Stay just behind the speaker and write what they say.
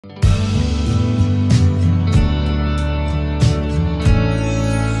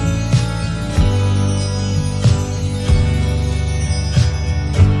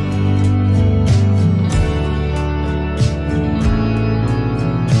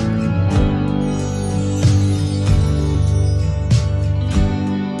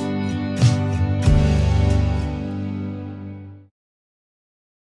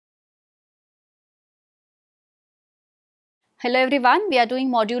Hello everyone, we are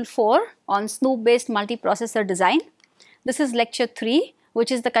doing module 4 on Snoop based multiprocessor design. This is lecture 3, which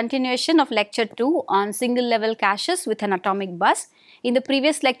is the continuation of lecture 2 on single level caches with an atomic bus. In the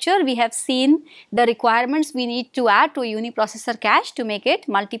previous lecture, we have seen the requirements we need to add to a uniprocessor cache to make it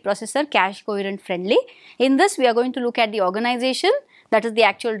multiprocessor cache coherent friendly. In this, we are going to look at the organization, that is the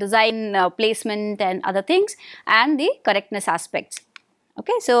actual design, placement and other things, and the correctness aspects.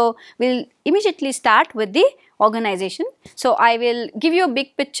 Okay, so we'll immediately start with the organization. So I will give you a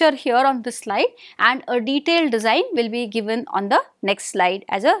big picture here on this slide and a detailed design will be given on the next slide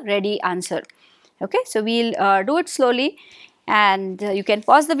as a ready answer. Okay, so we'll do it slowly and you can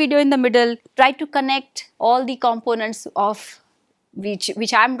pause the video in the middle, try to connect all the components of which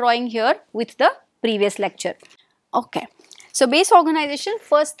I am drawing here with the previous lecture. Okay, so base organization,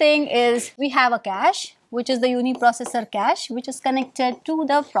 first thing is we have a cache, which is the uniprocessor cache, which is connected to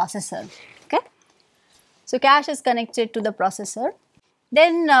the processor. Okay, so cache is connected to the processor.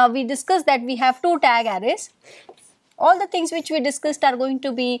 Then we discussed that we have two tag arrays. All the things which we discussed are going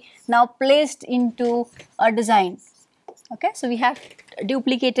to be now placed into a design. Okay, so we have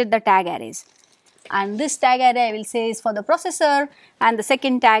duplicated the tag arrays, and this tag array I will say is for the processor and the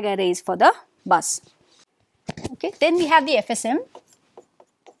second tag array is for the bus. Okay, then we have the FSM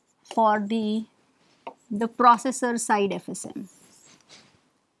for the processor side FSM.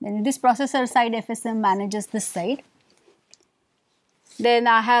 Then this processor side FSM manages this side. Then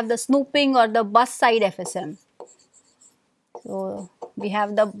I have the snooping or the bus side FSM. So we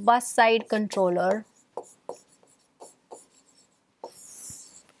have the bus side controller,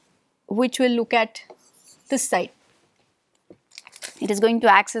 which will look at this side. It is going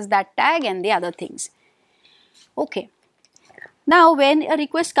to access that tag and the other things. Okay. Now when a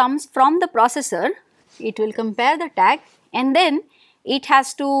request comes from the processor, it will compare the tag and then it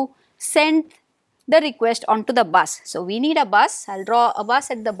has to send the request onto the bus. So we need a bus. I'll draw a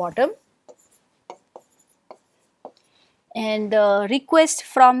bus at the bottom, and the request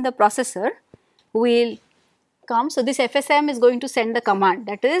from the processor will come. So this FSM is going to send the command,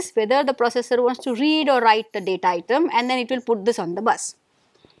 that is whether the processor wants to read or write the data item, and then it will put this on the bus.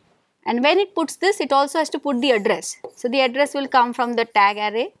 And when it puts this, it also has to put the address. So the address will come from the tag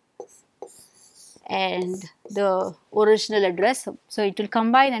array and the original address. So it will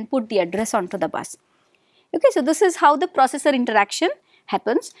combine and put the address onto the bus. Okay, so this is how the processor interaction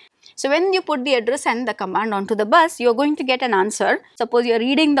happens. So when you put the address and the command onto the bus, you are going to get an answer. Suppose you are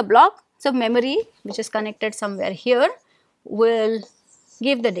reading the block, so memory which is connected somewhere here will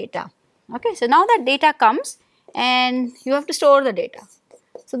give the data. Okay, so now that data comes and you have to store the data.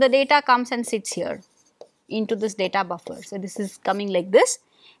 So the data comes and sits here into this data buffer. So this is coming like this,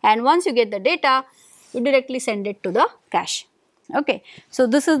 and once you get the data, you directly send it to the cache. Okay, so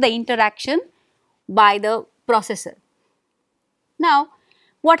this is the interaction by the processor. Now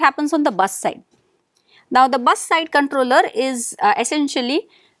what happens on the bus side? Now the bus side controller is essentially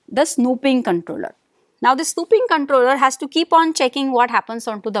the snooping controller. Now the snooping controller has to keep on checking what happens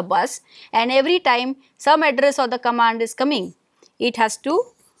onto the bus, and every time some address or the command is coming, it has to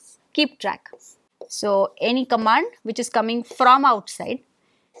keep track. So any command which is coming from outside,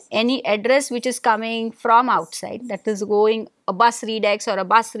 any address which is coming from outside, that is going a bus read X or a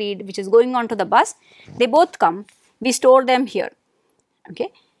bus read which is going onto the bus, they both come, we store them here.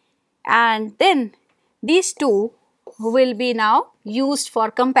 Okay, and then these two will be now used for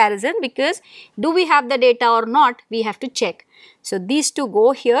comparison, because do we have the data or not, we have to check. So these two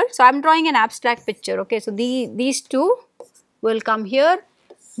go here. So I am drawing an abstract picture. Okay, so these two will come here.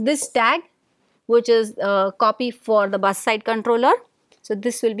 This tag, which is a copy for the bus side controller, so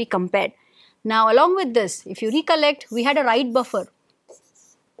this will be compared. Now along with this, if you recollect, we had a write buffer,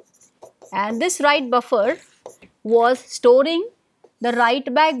 and this write buffer was storing the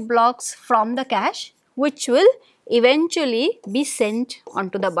write back blocks from the cache, which will eventually be sent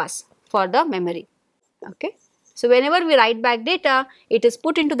onto the bus for the memory. Okay, so whenever we write back data, it is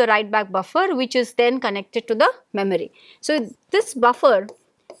put into the write back buffer, which is then connected to the memory. So this buffer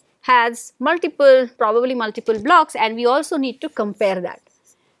has probably multiple blocks, and we also need to compare that.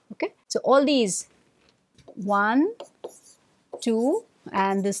 Okay, so all these 1, 2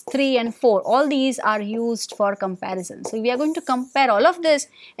 and this 3 and 4, all these are used for comparison. So we are going to compare all of this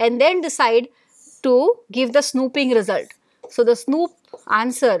and then decide to give the snooping result. So the snoop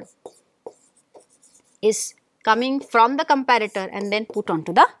answer is coming from the comparator and then put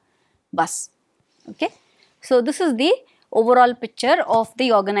onto the bus. Okay, so this is the overall picture of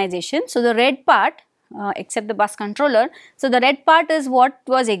the organization. So the red part, except the bus controller, so the red part is what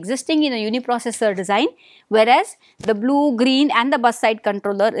was existing in a uniprocessor design, whereas the blue, green and the bus side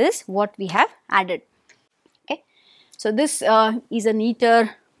controller is what we have added. Okay, So this is a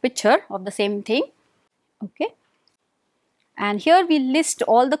neater picture of the same thing. Okay. And here we list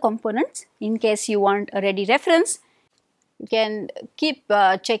all the components in case you want a ready reference. You can keep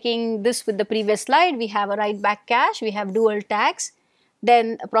checking this with the previous slide. We have a write back cache, we have dual tags,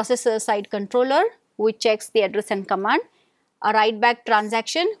 then a processor side controller which checks the address and command, a write back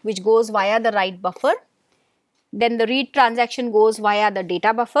transaction which goes via the write buffer, then the read transaction goes via the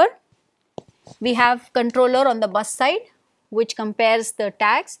data buffer. We have controller on the bus side which compares the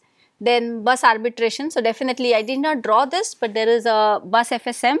tags, then bus arbitration. So definitely I did not draw this, but there is a bus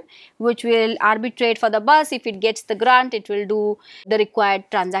FSM which will arbitrate for the bus. If it gets the grant, it will do the required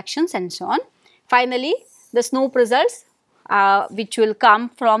transactions and so on. Finally, the Snoop results which will come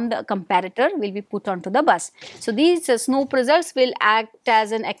from the comparator will be put onto the bus. So these Snoop results will act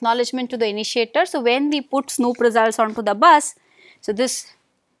as an acknowledgement to the initiator. So when we put Snoop results onto the bus, so this,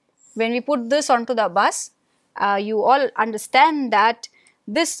 when we put this onto the bus, you all understand that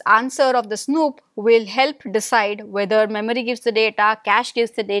this answer of the Snoop will help decide whether memory gives the data, cache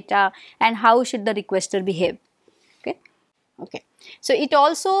gives the data, and how should the requester behave. Okay. Okay. So it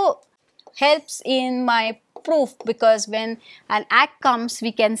also helps in my proof, because when an ACK comes,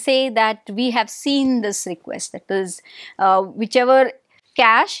 we can say that we have seen this request, that is whichever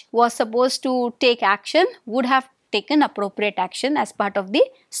cache was supposed to take action would have taken appropriate action as part of the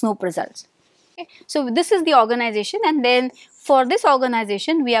Snoop results. Okay. So this is the organization, and then for this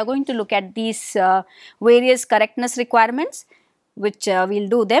organization we are going to look at these various correctness requirements, which we will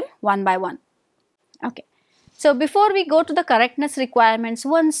do them one by one. Okay. So before we go to the correctness requirements,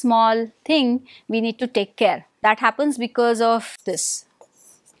 one small thing we need to take care. That happens because of this.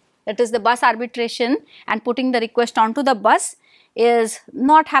 That is, the bus arbitration and putting the request onto the bus is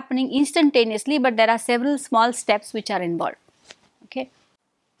not happening instantaneously, but there are several small steps which are involved. Okay.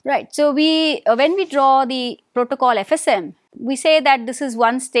 Right. So we when we draw the protocol FSM, we say that this is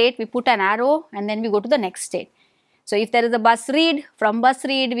one state, we put an arrow and then we go to the next state. So if there is a bus read, from bus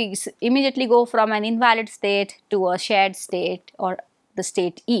read we immediately go from an invalid state to a shared state or the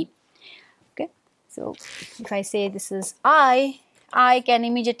state E. Okay. So if I say this is I can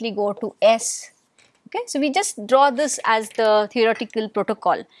immediately go to S. Okay. So we just draw this as the theoretical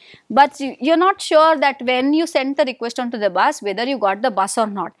protocol, but you're not sure that when you send the request onto the bus whether you got the bus or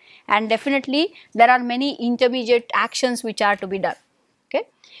not, and definitely there are many intermediate actions which are to be done. Okay.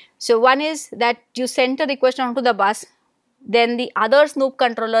 So one is that you send a request onto the bus, then the other Snoop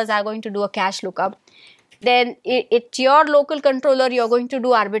controllers are going to do a cache lookup. Then it's your local controller, you are going to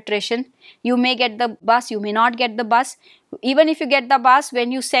do arbitration. You may get the bus, you may not get the bus. Even if you get the bus,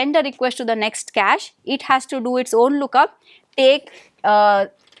 when you send a request to the next cache, it has to do its own lookup, take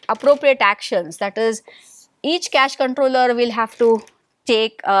appropriate actions. That is, each cache controller will have to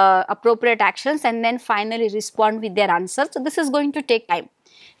take appropriate actions and then finally respond with their answer. So this is going to take time.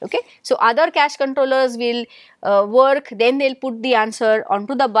 Okay. So other cache controllers will work, then they will put the answer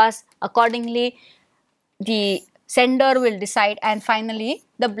onto the bus. Accordingly, the sender will decide, and finally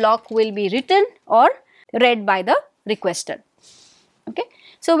the block will be written or read by the requester. Okay.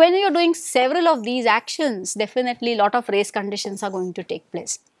 So when you are doing several of these actions, definitely lot of race conditions are going to take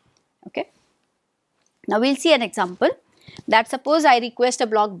place. Okay. Now we will see an example, that suppose I request a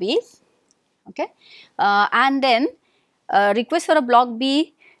block B, okay, and then request for a block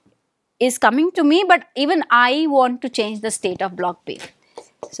B is coming to me, but even I want to change the state of block B.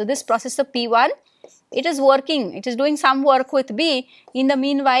 So this processor P1, it is working, it is doing some work with B. In the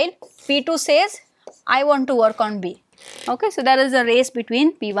meanwhile, P2 says I want to work on B. Okay, so there is a race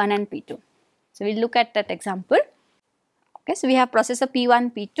between P1 and P2. So we will look at that example. Okay, so we have processor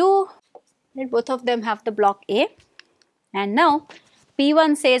P1, P2, and both of them have the block A, and now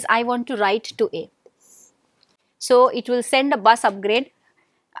P1 says I want to write to A. So it will send a bus upgrade.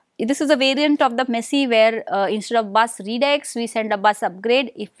 This is a variant of the MESI where instead of bus readx we send a bus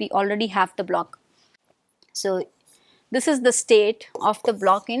upgrade if we already have the block. So this is the state of the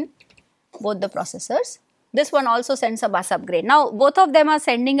block in both the processors. This one also sends a bus upgrade. Now both of them are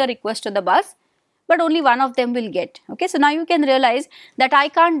sending a request to the bus, but only one of them will get. Okay, so now you can realize that I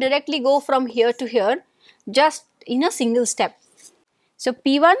can't directly go from here to here just in a single step. So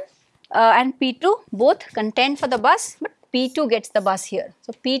P1 and P2 both contend for the bus, but P2 gets the bus here.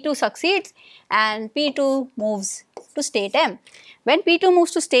 So P2 succeeds and P2 moves to state M. When P2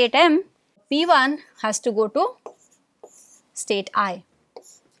 moves to state M, P1 has to go to state I.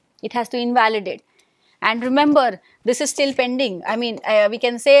 It has to invalidate. And remember, this is still pending. I mean, we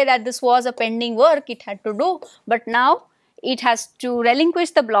can say that this was a pending work it had to do, but now it has to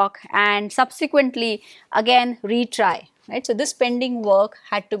relinquish the block and subsequently again retry. Right? So this pending work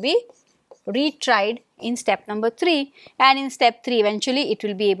had to be retried in step number 3, and in step 3 eventually it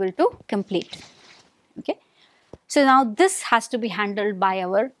will be able to complete. Okay. So now this has to be handled by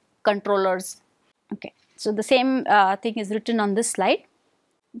our controllers. Okay. So the same thing is written on this slide.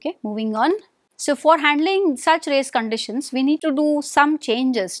 Okay, moving on. So for handling such race conditions, we need to do some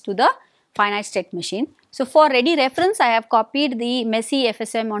changes to the finite state machine. So for ready reference, I have copied the messy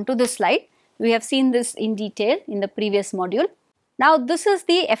FSM onto this slide. We have seen this in detail in the previous module. Now this is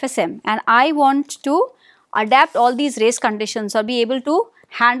the FSM, and I want to adapt all these race conditions or be able to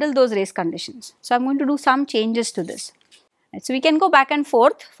handle those race conditions. So I am going to do some changes to this. Right, so we can go back and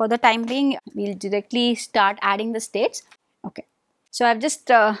forth. For the time being, we will directly start adding the states. Okay. So I have just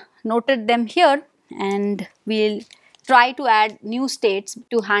noted them here, and we will try to add new states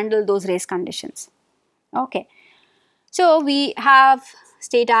to handle those race conditions. Okay. So we have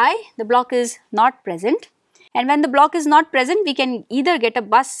state I, the block is not present, and when the block is not present, we can either get a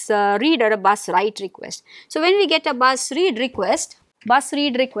bus read or a bus write request. So when we get a bus read request,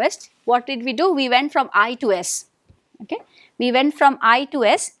 what did we do? We went from I to S. Okay. We went from I to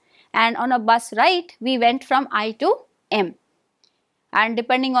S, and on a bus write, we went from I to M. And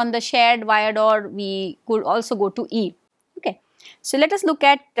depending on the shared wired OR, we could also go to E. Okay. So let us look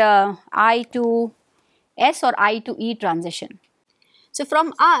at I to S or I to E transition. So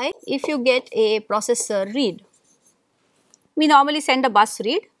from I, if you get a processor read, we normally send a bus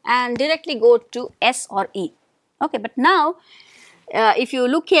read and directly go to S or E. Okay, but now if you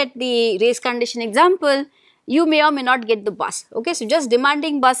look at the race condition example, you may or may not get the bus. Okay, so just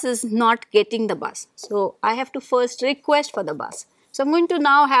demanding bus is not getting the bus. So I have to first request for the bus. So I am going to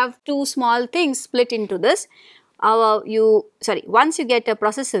now have two small things split into this. Once you get a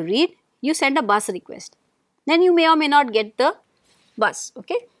processor read, you send a bus request. Then you may or may not get the bus.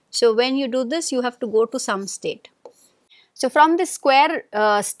 Okay. So when you do this, you have to go to some state. So from this square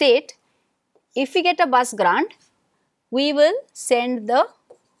state, if we get a bus grant, we will send the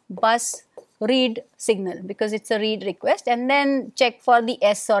bus read signal because it's a read request, and then check for the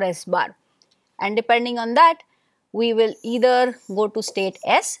S or S bar. And depending on that, we will either go to state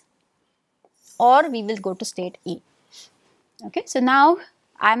S or we will go to state E. Okay. So now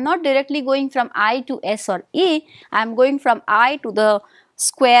I am not directly going from I to S or E, I am going from I to the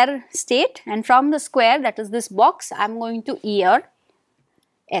square state, and from the square, that is this box, I am going to E or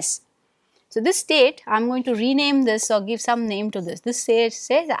S. So this state, I am going to rename this or give some name to this. This says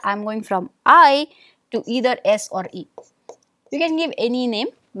I am going from I to either S or E. You can give any name,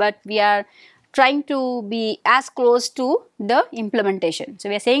 but we are trying to be as close to the implementation. So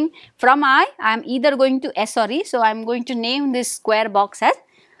we are saying from I am either going to S or E. So I am going to name this square box as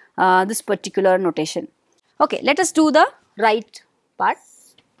this particular notation. Okay, let us do the write part,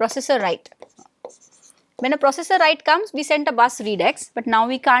 processor write. When a processor write comes, we send a bus read X, but now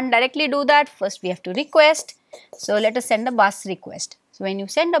we can't directly do that. First we have to request. So let us send a bus request. So when you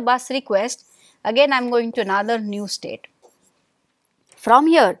send a bus request, again I am going to another new state. From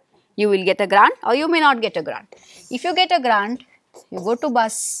here, you will get a grant or you may not get a grant. If you get a grant, you go to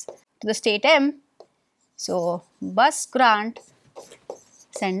bus to the state M. So bus grant,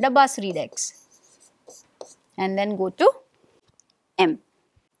 send a bus read X and then go to M.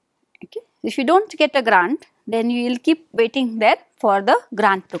 Okay. If you don't get a grant, then you will keep waiting there for the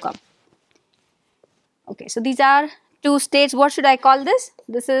grant to come. Okay. So these are two states. What should I call this?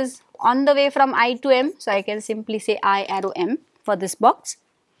 This is on the way from I to M. So I can simply say I arrow M for this box.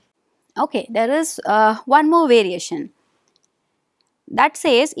 Okay, there is one more variation that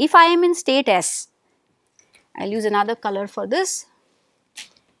says if I am in state S, I will use another color for this.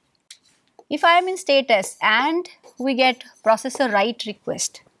 If I am in state S and we get processor write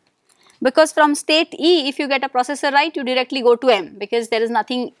request, because from state E, if you get a processor write, you directly go to M because there is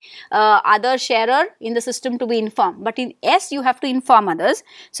nothing other sharer in the system to be informed, but in S you have to inform others.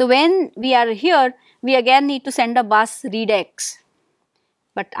 So when we are here, we again need to send a bus read X.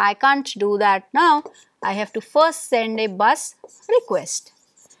 But I can't do that now. I have to first send a bus request.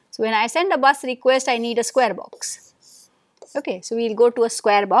 So when I send a bus request, I need a square box. Okay, so we will go to a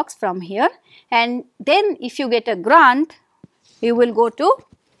square box from here, and then if you get a grant, you will go to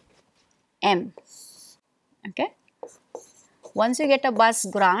M. Okay. Once you get a bus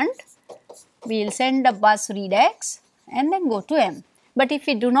grant, we will send a bus read X and then go to M. But if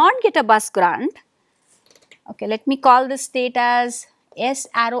we do not get a bus grant, okay, let me call this state as S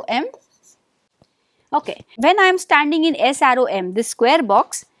arrow M. Okay, when I am standing in S arrow M, this square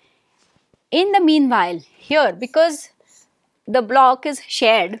box, in the meanwhile here, because the block is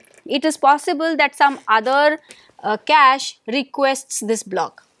shared, it is possible that some other cache requests this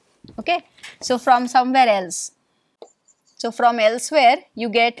block. Okay, so from somewhere else. So from elsewhere you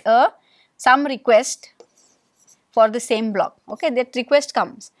get a some request for the same block. Okay, that request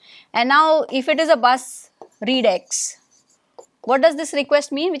comes, and now if it is a bus read X, what does this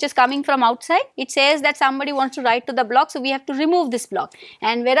request mean which is coming from outside? It says that somebody wants to write to the block, so we have to remove this block.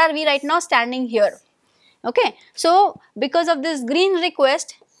 And where are we right now? Standing here. Okay, so because of this green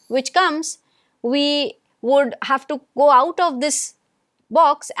request which comes, we would have to go out of this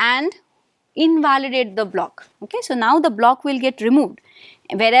box and invalidate the block. Okay, so now the block will get removed,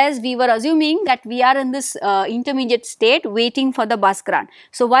 whereas we were assuming that we are in this intermediate state waiting for the bus grant.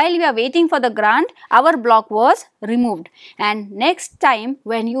 So while we are waiting for the grant, our block was removed, and next time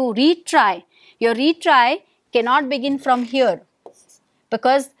when you retry, your retry cannot begin from here,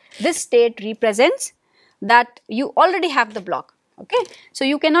 because this state represents that you already have the block. Okay, so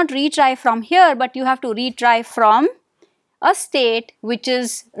you cannot retry from here, but you have to retry from a state which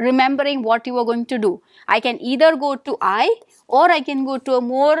is remembering what you are going to do. I can either go to I, or I can go to a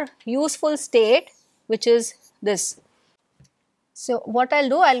more useful state which is this. So what I'll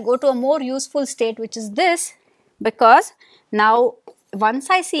do, I'll go to a more useful state which is this, because now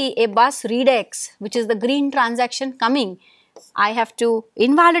once I see a bus read X, which is the green transaction coming, I have to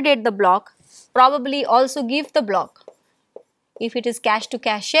invalidate the block, probably also give the block if it is cache to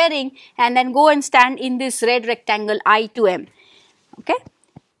cache sharing, and then go and stand in this red rectangle I to M. Okay,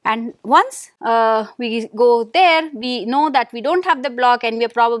 and once we go there, we know that we don't have the block and we are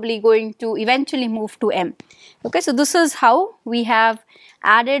probably going to eventually move to M. Okay, so this is how we have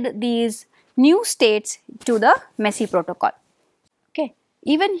added these new states to the messy protocol. Okay,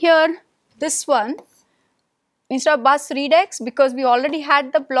 even here this one, instead of bus read X, because we already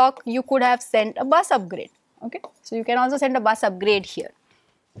had the block, you could have sent a bus upgrade. Okay, so you can also send a bus upgrade here.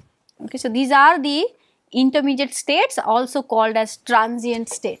 Okay, so these are the intermediate states, also called as transient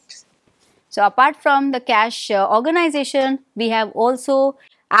states. So apart from the cache organization, we have also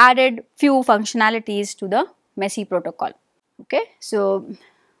added few functionalities to the messy protocol. Okay, so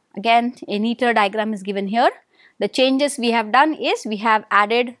again a neater diagram is given here. The changes we have done is we have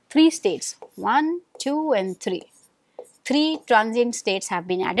added 3 states, 1, 2 and 3. 3 transient states have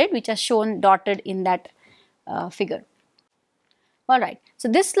been added, which are shown dotted in that figure. Alright, so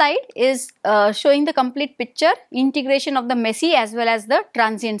this slide is showing the complete picture, integration of the messy as well as the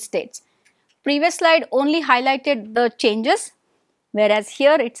transient states. Previous slide only highlighted the changes, whereas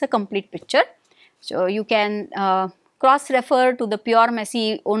here it is a complete picture. So you can cross refer to the pure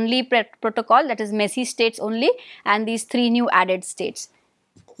messy only protocol, that is messy states only, and these 3 new added states,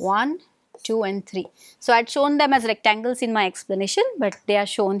 1, 2 and 3. So I had shown them as rectangles in my explanation, but they are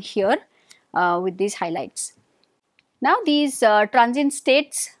shown here with these highlights. Now these transient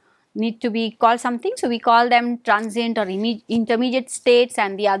states need to be called something, so we call them transient or intermediate states,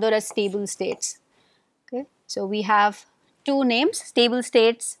 and the other as stable states. Okay, so we have 2 names, stable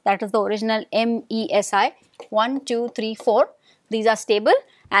states, that is the original MESI, 1, 2, 3, 4, these are stable,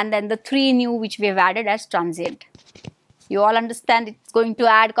 and then the 3 new which we have added as transient. You all understand it's going to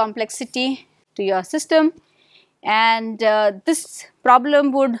add complexity to your system, and this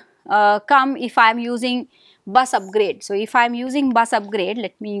problem would come if I am using bus upgrade. So if I am using bus upgrade,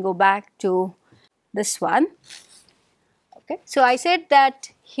 let me go back to this one. Okay, so I said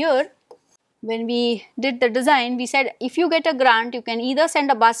that here when we did the design, we said if you get a grant, you can either send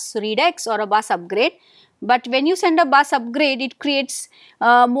a bus read X or a bus upgrade. But when you send a bus upgrade, it creates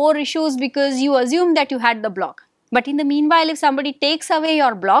more issues because you assume that you had the block. But in the meanwhile, if somebody takes away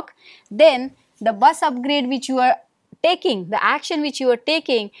your block, then the bus upgrade which you are taking, the action which you are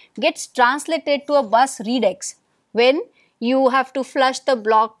taking gets translated to a bus read X when you have to flush the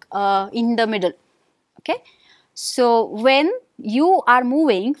block in the middle. Okay, so when you are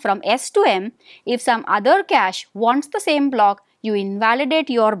moving from S to M, if some other cache wants the same block, you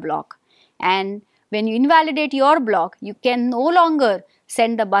invalidate your block, and when you invalidate your block, you can no longer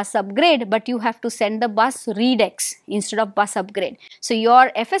send the bus upgrade, but you have to send the bus read X instead of bus upgrade. So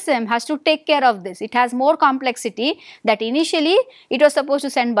your FSM has to take care of this. It has more complexity that initially it was supposed to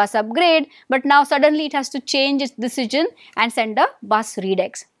send bus upgrade, but now suddenly it has to change its decision and send a bus read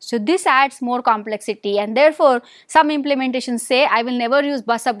X. So this adds more complexity, and therefore some implementations say I will never use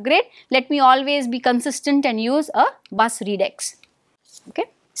bus upgrade, let me always be consistent and use a bus read X. Okay.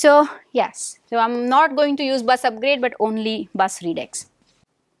 So yes, so I am not going to use bus upgrade but only bus read X,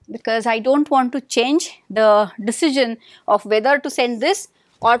 because I do not want to change the decision of whether to send this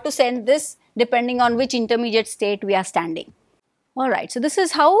or to send this depending on which intermediate state we are standing. Alright, so this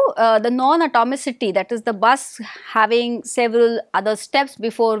is how the non-atomicity, that is the bus having several other steps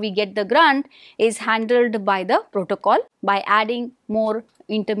before we get the grant, is handled by the protocol by adding more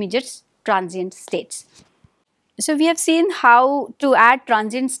intermediate transient states. So we have seen how to add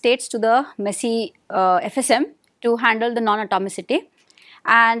transient states to the messy FSM to handle the non-atomicity.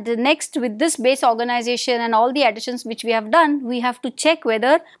 And next, with this base organization and all the additions which we have done, we have to check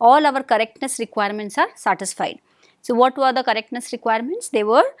whether all our correctness requirements are satisfied. So what were the correctness requirements? They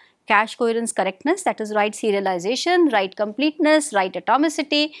were cache coherence correctness, that is write serialization, write completeness, write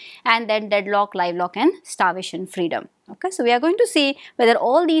atomicity, and then deadlock, live lock and starvation freedom. Okay, so we are going to see whether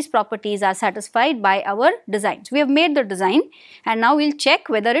all these properties are satisfied by our designs. We have made the design and now we will check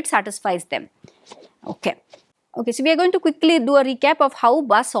whether it satisfies them. Okay. Okay, so we are going to quickly do a recap of how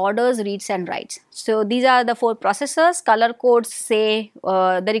bus orders, reads and writes. So these are the 4 processors. Color codes say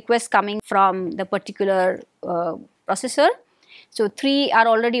the request coming from the particular processor. So 3 are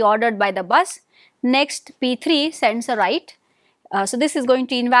already ordered by the bus. Next, P3 sends a write. So this is going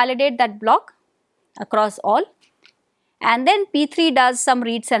to invalidate that block across all. And then P3 does some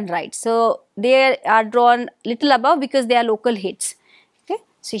reads and writes. So they are drawn little above because they are local hits. Okay,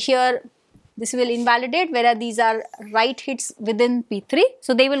 so here this will invalidate, whereas these are write hits within P3.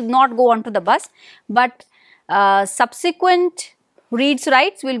 So they will not go onto the bus, but subsequent reads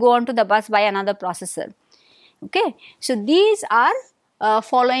writes will go onto the bus by another processor. Okay, so these are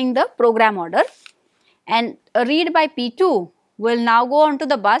following the program order, and a read by P2 will now go onto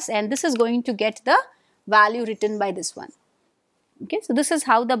the bus, and this is going to get the value written by this one. Okay, so this is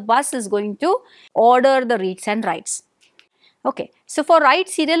how the bus is going to order the reads and writes. Okay, so for write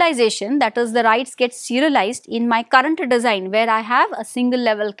serialization, that is the writes get serialized in my current design where I have a single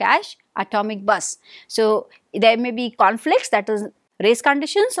level cache atomic bus. So there may be conflicts, that is race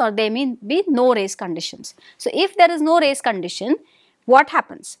conditions, or there may be no race conditions. So if there is no race condition, what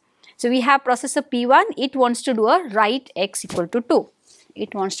happens? So we have processor P1, it wants to do a write x equal to 2.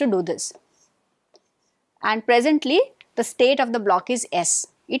 It wants to do this. And presently the state of the block is S.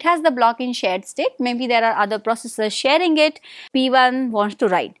 It has the block in shared state, maybe there are other processors sharing it. P1 wants to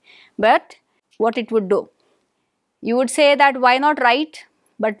write, but what it would do? You would say that why not write,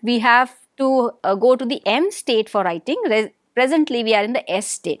 but we have to go to the M state for writing. Presently we are in the S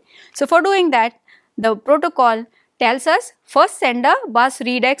state. So for doing that, the protocol tells us first send a bus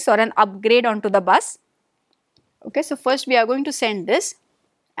read X or an upgrade onto the bus. Okay, so first we are going to send this,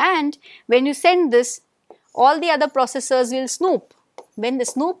 and when you send this, all the other processors will snoop. When they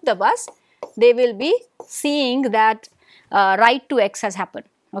snoop the bus, they will be seeing that write to X has happened.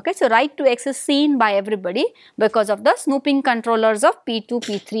 Okay, so write to X is seen by everybody because of the snooping controllers of P2,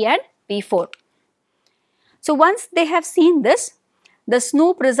 P3 and P4. So once they have seen this, the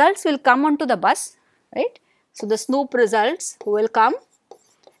snoop results will come onto the bus, right? So the snoop results will come,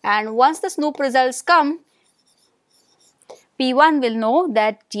 and once the snoop results come, P1 will know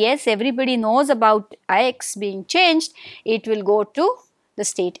that yes, everybody knows about X being changed. It will go to the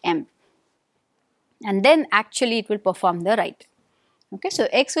state M, and then actually it will perform the write. Okay, so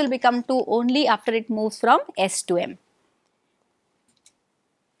X will become 2 only after it moves from S to M.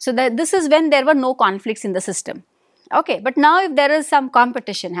 So this is when there were no conflicts in the system. Okay, but now if there is some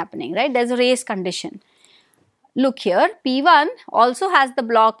competition happening, right, there is a race condition. Look here, P1 also has the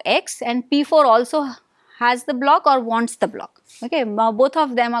block X and P4 also has the block or wants the block. Okay, now both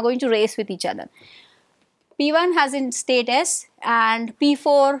of them are going to race with each other. P1 has in state S and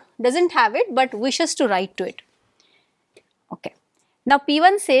P4 doesn't have it but wishes to write to it. Okay, now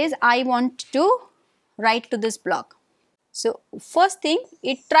P1 says I want to write to this block. So first thing,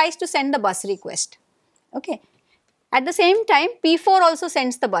 it tries to send the bus request. Okay, at the same time P4 also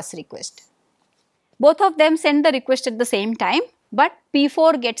sends the bus request. Both of them send the request at the same time, but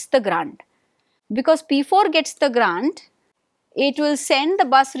P4 gets the grant. Because P4 gets the grant, it will send the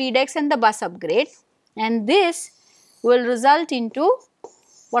bus read X and the bus upgrade, and this will result into,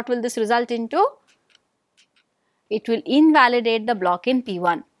 what will this result into? It will invalidate the block in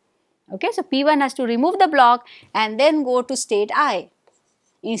P1. Okay, so P1 has to remove the block and then go to state I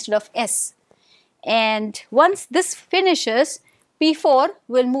instead of S. And once this finishes, P4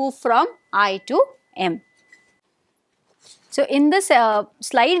 will move from I to M. So in this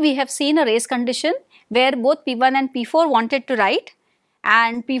slide, we have seen a race condition where both P1 and P4 wanted to write,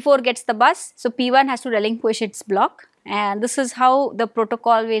 and P4 gets the bus. So P1 has to relinquish its block, and this is how the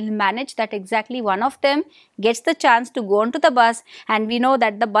protocol will manage that exactly one of them gets the chance to go onto the bus, and we know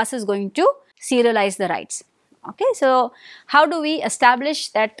that the bus is going to serialize the writes. Okay, so how do we establish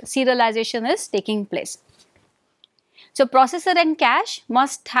that serialization is taking place? So processor and cache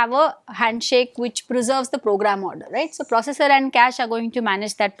must have a handshake which preserves the program order, right? So processor and cache are going to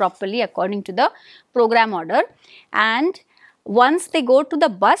manage that properly according to the program order, and once they go to the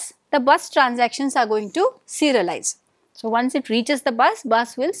bus transactions are going to serialize. So once it reaches the bus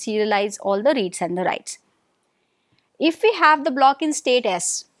will serialize all the reads and the writes. if we have the block in state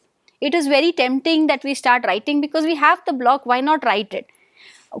S, it is very tempting that we start writing because we have the block, why not write it?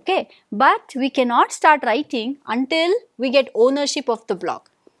 Okay, but we cannot start writing until we get ownership of the block.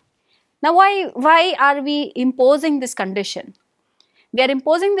 Now why are we imposing this condition? We are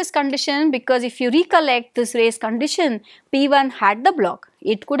imposing this condition because if you recollect this race condition, P1 had the block.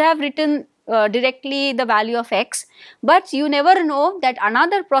 It could have written directly the value of x, but you never know that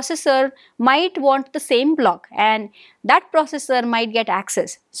another processor might want the same block and that processor might get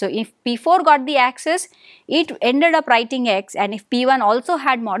access. So if P4 got the access, it ended up writing x, and if P1 also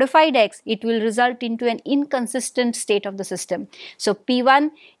had modified x, it will result into an inconsistent state of the system. So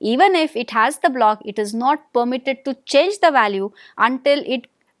P1, even if it has the block, it is not permitted to change the value until it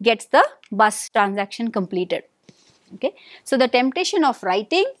gets the bus transaction completed. Okay, so the temptation of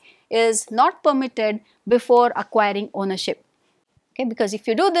writing is not permitted before acquiring ownership. Okay, because if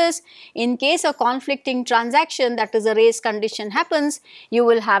you do this, in case a conflicting transaction, that is a race condition, happens, you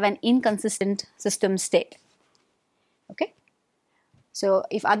will have an inconsistent system state. Okay, so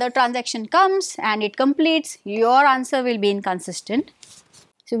if other transaction comes and it completes, your answer will be inconsistent.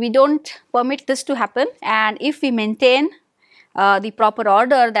 So we don't permit this to happen, and if we maintain the proper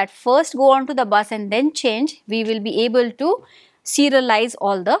order that first go on to the bus and then change, we will be able to serialize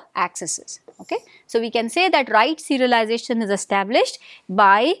all the accesses. Okay, so we can say that write serialization is established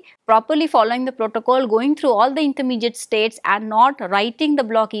by properly following the protocol, going through all the intermediate states and not writing the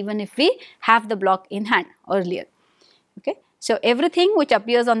block even if we have the block in hand earlier. Okay, so everything which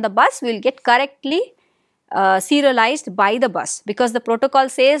appears on the bus will get correctly serialized by the bus, because the protocol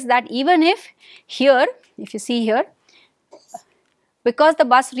says that even if here, if you see here, because the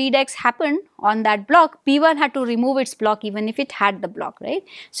bus read x happened on that block, P1 had to remove its block even if it had the block, right?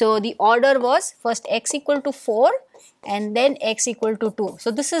 So the order was first x equal to 4 and then x equal to 2. So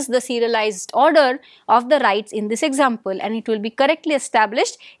this is the serialized order of the writes in this example, and it will be correctly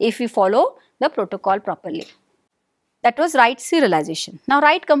established if we follow the protocol properly. That was write serialization. Now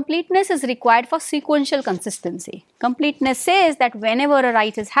write completeness is required for sequential consistency. Completeness says that whenever a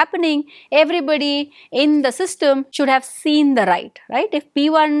write is happening, everybody in the system should have seen the write, right? If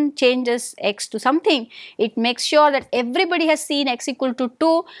P1 changes x to something, it makes sure that everybody has seen x equal to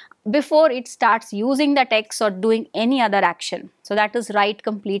 2 before it starts using that x or doing any other action. So that is write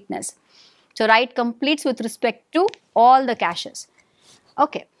completeness. So write completes with respect to all the caches.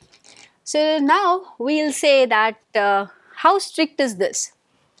 Okay. So now we will say that how strict is this?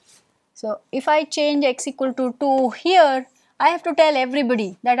 So if I change x equal to 2 here, I have to tell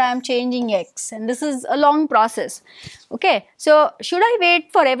everybody that I am changing x, and this is a long process. Okay, so should I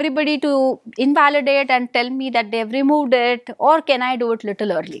wait for everybody to invalidate and tell me that they have removed it, or can I do it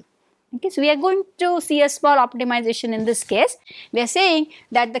little early? Okay, so we are going to see a small optimization in this case. We are saying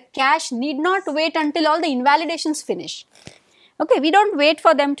that the cache need not wait until all the invalidations finish. Okay, we don't wait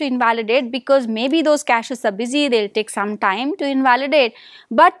for them to invalidate because maybe those caches are busy, they will take some time to invalidate,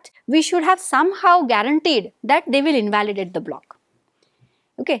 but we should have somehow guaranteed that they will invalidate the block.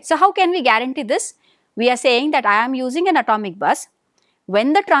 Okay, so how can we guarantee this? We are saying that I am using an atomic bus.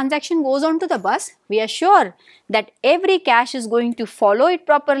 When the transaction goes on to the bus, we are sure that every cache is going to follow it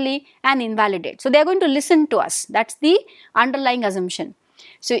properly and invalidate. So they are going to listen to us. That's the underlying assumption.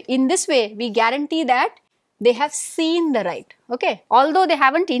 So in this way, we guarantee that they have seen the write, okay, although they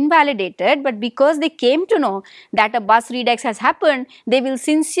haven't invalidated, but because they came to know that a bus read x has happened, they will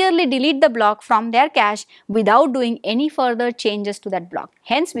sincerely delete the block from their cache without doing any further changes to that block.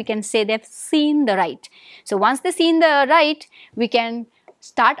 Hence, we can say they have seen the write. So once they seen the write, we can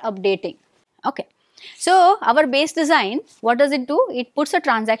start updating. Okay, so our base design, what does it do? It puts a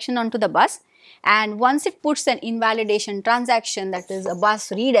transaction onto the bus, and once it puts an invalidation transaction, that is a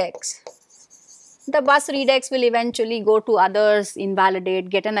bus read x, the bus read x will eventually go to others, invalidate,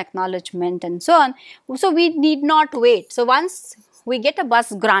 get an acknowledgement and so on. So we need not wait. So once we get a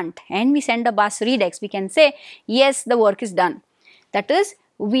bus grant and we send a bus read x, we can say yes, the work is done. That is,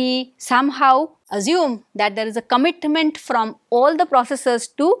 we somehow assume that there is a commitment from all the processors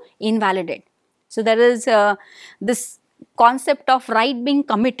to invalidate. So there is this concept of write being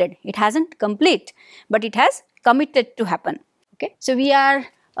committed. It hasn't complete, but it has committed to happen. Okay, so we are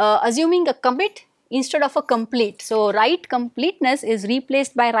assuming a commit instead of a complete. So write completeness is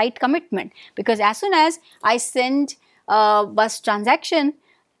replaced by write commitment, because as soon as I send a bus transaction,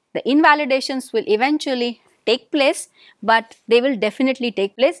 the invalidations will eventually take place, but they will definitely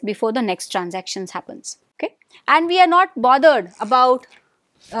take place before the next transactions happens. Okay, and we are not bothered about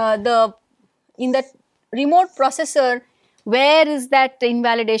in the remote processor where is that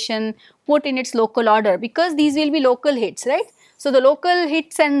invalidation put in its local order, because these will be local hits, right? So the local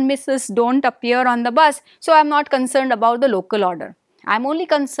hits and misses don't appear on the bus, so I am not concerned about the local order. I am only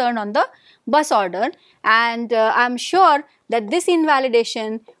concerned on the bus order, and I am sure that this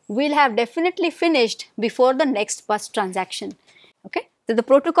invalidation will have definitely finished before the next bus transaction. Okay. So the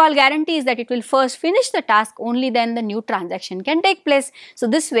protocol guarantees that it will first finish the task, only then the new transaction can take place. So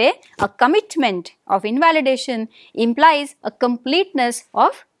this way a commitment of invalidation implies a completeness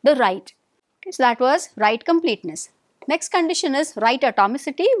of the write. Okay, so that was write completeness. Next condition is write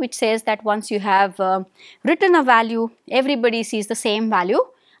atomicity, which says that once you have written a value, everybody sees the same value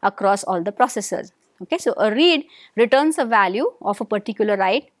across all the processors. Okay, so a read returns a value of a particular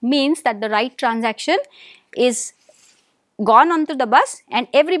write, means that the write transaction is gone onto the bus and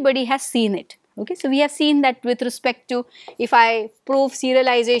everybody has seen it. Okay, so we have seen that with respect to, if I prove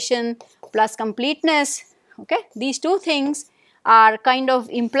serialization plus completeness, okay, these two things are kind of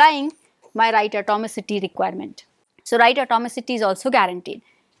implying my write atomicity requirement. So write atomicity is also guaranteed.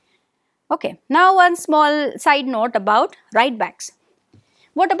 Okay, now one small side note about write backs.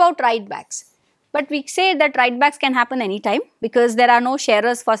 What about write backs? But we say that write backs can happen anytime because there are no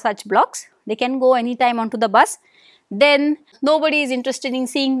sharers for such blocks. They can go anytime onto the bus. Then nobody is interested in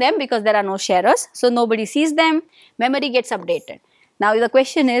seeing them because there are no sharers. So nobody sees them, memory gets updated. Now the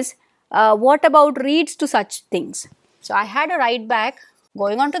question is, what about reads to such things? So I had a write back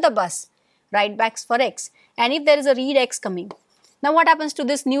going onto the bus, write backs for x, and if there is a read x coming, now what happens to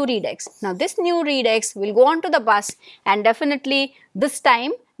this new read x? Now this new read x will go onto the bus, and definitely this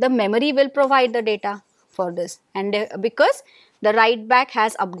time the memory will provide the data for this, and because the write back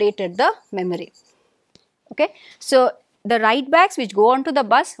has updated the memory. Okay, so the write backs which go onto the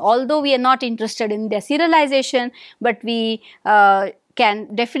bus, although we are not interested in their serialization, but we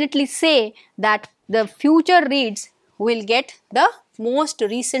can definitely say that the future reads will get the most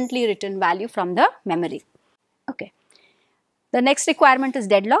recently written value from the memory. Okay. The next requirement is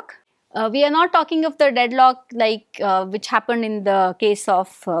deadlock. We are not talking of the deadlock like which happened in the case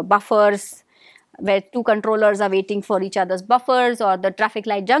of buffers, where two controllers are waiting for each other's buffers, or the traffic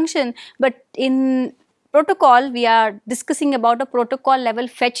light junction, but in protocol we are discussing about a protocol level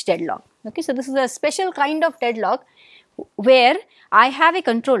fetch deadlock. Okay, so this is a special kind of deadlock where I have a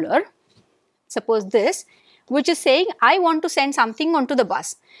controller, suppose this, which is saying I want to send something onto the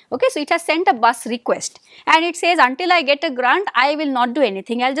bus. Okay, so it has sent a bus request and it says until I get a grant I will not do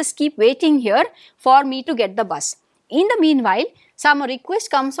anything, I will just keep waiting here for me to get the bus. In the meanwhile, some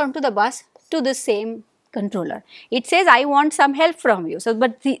request comes onto the bus to this same controller. It says I want some help from you. So,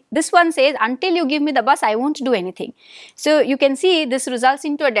 but this one says until you give me the bus I won't do anything. So, you can see this results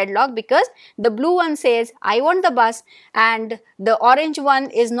into a deadlock because the blue one says I want the bus and the orange one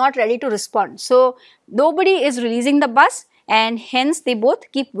is not ready to respond. So, nobody is releasing the bus and hence they both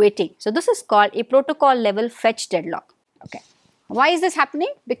keep waiting. So, this is called a protocol level fetch deadlock. Okay. Why is this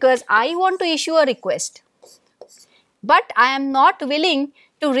happening? Because I want to issue a request, but I am not willing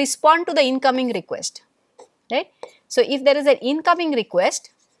to respond to the incoming request. Right. So, if there is an incoming request,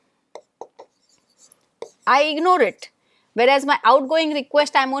 I ignore it, whereas my outgoing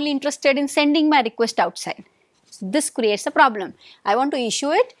request I am only interested in sending my request outside. So, this creates a problem. I want to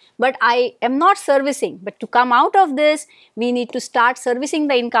issue it, but I am not servicing, but to come out of this we need to start servicing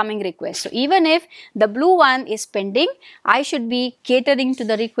the incoming request. So, even if the blue one is pending, I should be catering to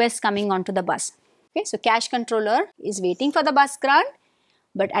the request coming onto the bus. Okay. So, cache controller is waiting for the bus grant,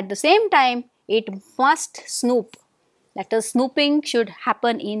 but at the same time it must snoop. That is, snooping should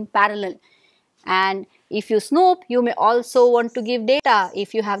happen in parallel, and if you snoop you may also want to give data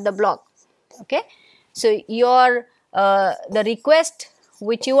if you have the block. Okay. So, your the request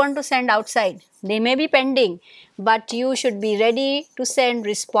which you want to send outside, they may be pending, but you should be ready to send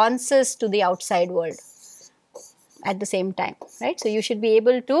responses to the outside world at the same time, right. So, you should be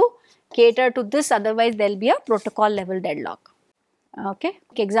able to cater to this, otherwise there will be a protocol level deadlock. Okay.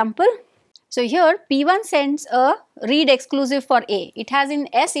 Example. So, here P1 sends a read exclusive for A. It has in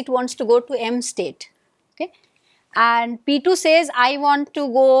S, it wants to go to M state. Okay. And P2 says I want to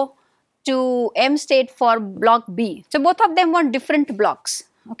go to M state for block B. So, both of them want different blocks.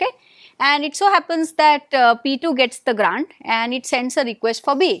 Okay. And it so happens that P2 gets the grant and it sends a request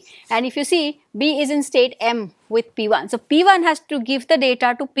for B. And if you see, B is in state M with P1. So, P1 has to give the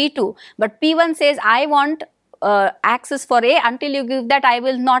data to P2, but P1 says I want access for A, until you give that I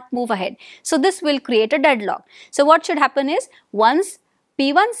will not move ahead. So, this will create a deadlock. So, what should happen is, once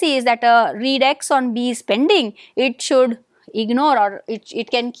P1 sees that a read X on B is pending, it should ignore, or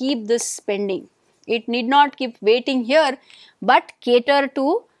it can keep this pending. It need not keep waiting here, but cater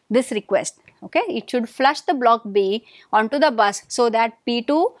to this request. Okay. It should flush the block B onto the bus so that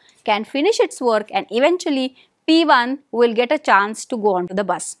P2 can finish its work and eventually P1 will get a chance to go onto the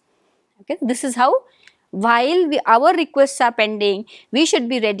bus. Okay, this is how, while our requests are pending, we should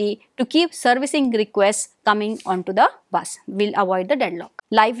be ready to keep servicing requests coming onto the bus. We'll avoid the deadlock.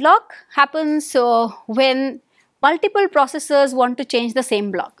 Live lock happens when multiple processors want to change the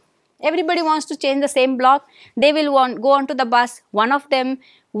same block. Everybody wants to change the same block. They will go onto the bus. One of them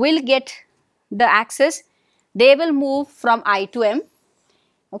will get the access. They will move from I to M.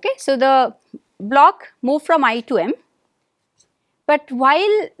 Okay, so the block moved from I to M. But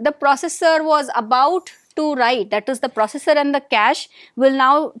while the processor was about to write, that is the processor and the cache will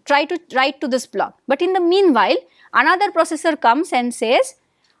now try to write to this block. But in the meanwhile, another processor comes and says,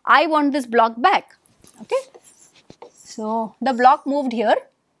 I want this block back. Okay. So the block moved here,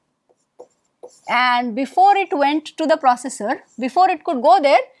 and before it went to the processor, before it could go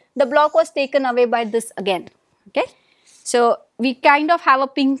there, the block was taken away by this again. Okay. So we kind of have a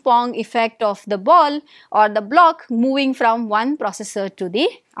ping pong effect of the ball or the block moving from one processor to the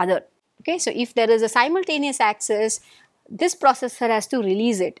other. Okay, so if there is a simultaneous access, this processor has to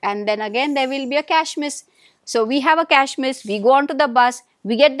release it, and then again there will be a cache miss. So we have a cache miss, we go onto the bus,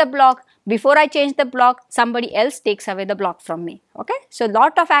 we get the block. Before I change the block, somebody else takes away the block from me. Okay, so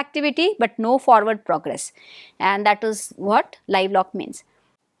lot of activity but no forward progress, and that is what live lock means.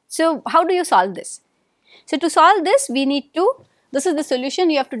 So how do you solve this? So to solve this, we need to, this is the solution,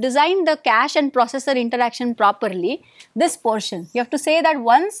 you have to design the cache and processor interaction properly. This portion, you have to say that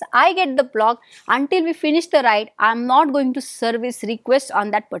once I get the block, until we finish the write, I am not going to service request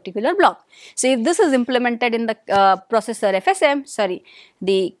on that particular block. So if this is implemented in the processor FSM,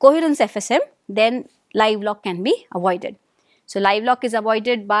 the coherence FSM, then live lock can be avoided. So live lock is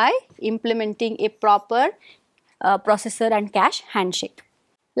avoided by implementing a proper processor and cache handshake.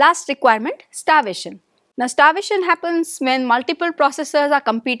 Last requirement, starvation. Now starvation happens when multiple processors are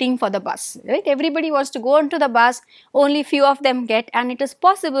competing for the bus, right? Everybody wants to go onto the bus, only few of them get, and it is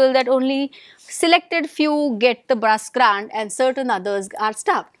possible that only selected few get the bus grant and certain others are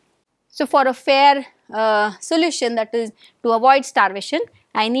starved. So for a fair solution, that is to avoid starvation,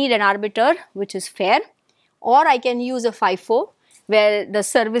 I need an arbiter which is fair, or I can use a FIFO where the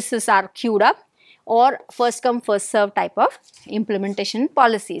services are queued up, or first come first serve type of implementation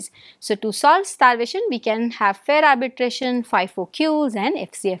policies. So to solve starvation, we can have fair arbitration, FIFO queues and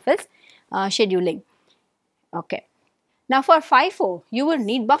FCFS scheduling. Okay. Now for FIFO, you will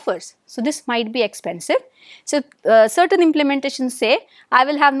need buffers. So this might be expensive. So certain implementations say, I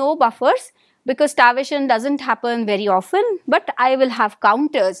will have no buffers because starvation doesn't happen very often, but I will have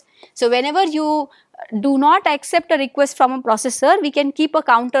counters. So whenever you do not accept a request from a processor, we can keep a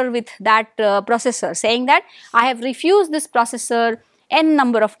counter with that processor saying that I have refused this processor n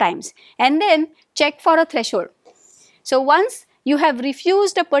number of times, and then check for a threshold. So once you have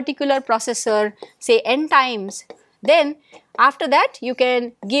refused a particular processor say n times, then after that you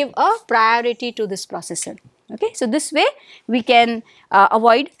can give a priority to this processor. Okay, so this way we can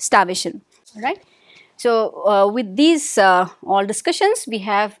avoid starvation. All right. So with these all discussions, we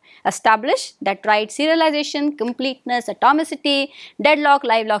have established that write serialization, completeness, atomicity, deadlock,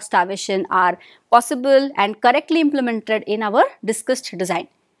 live lock, starvation are possible and correctly implemented in our discussed design.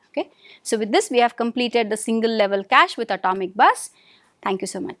 Okay. So with this, we have completed the single level cache with atomic bus. Thank you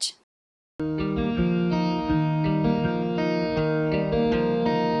so much.